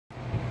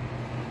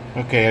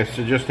Okay, I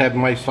should just have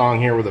my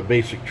song here with a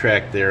basic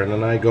track there, and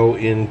then I go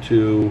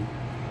into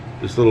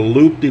this little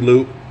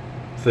loop-de-loop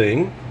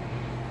thing,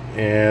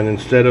 and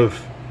instead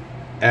of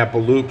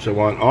Apple Loops, I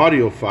want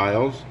audio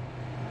files,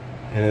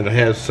 and it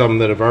has some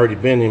that have already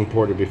been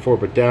imported before.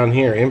 But down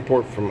here,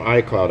 import from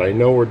iCloud. I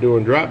know we're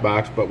doing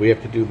Dropbox, but we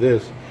have to do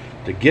this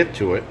to get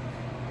to it.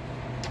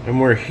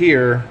 And we're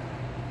here.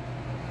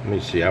 Let me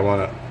see. I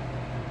want to.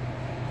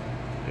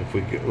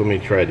 Let me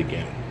try it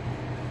again.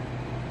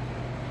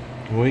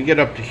 When we get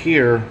up to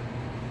here,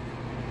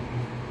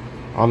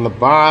 on the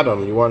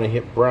bottom, you want to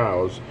hit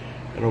Browse,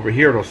 and over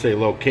here it'll say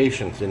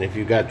Locations. And if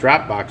you've got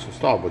Dropbox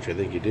installed, which I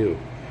think you do,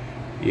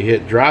 you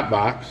hit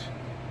Dropbox.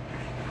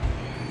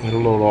 It'll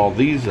load all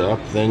these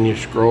up. Then you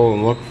scroll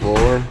and look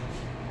for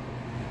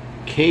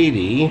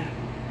Katie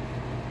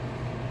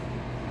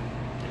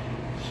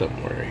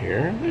somewhere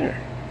here.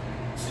 There.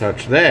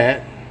 Touch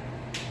that,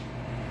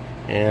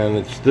 and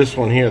it's this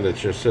one here that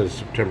just says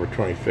September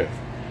 25th.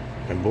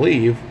 I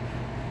believe.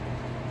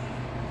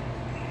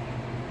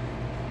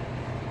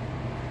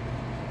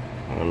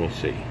 Let me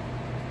see.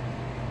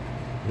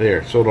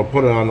 There, so it'll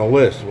put it on the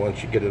list.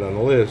 Once you get it on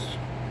the list,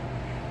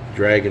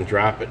 drag and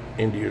drop it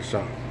into your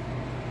song.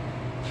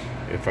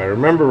 If I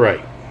remember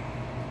right.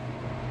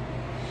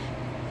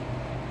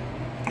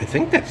 I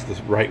think that's the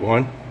right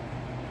one.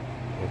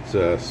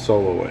 Let's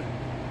solo it.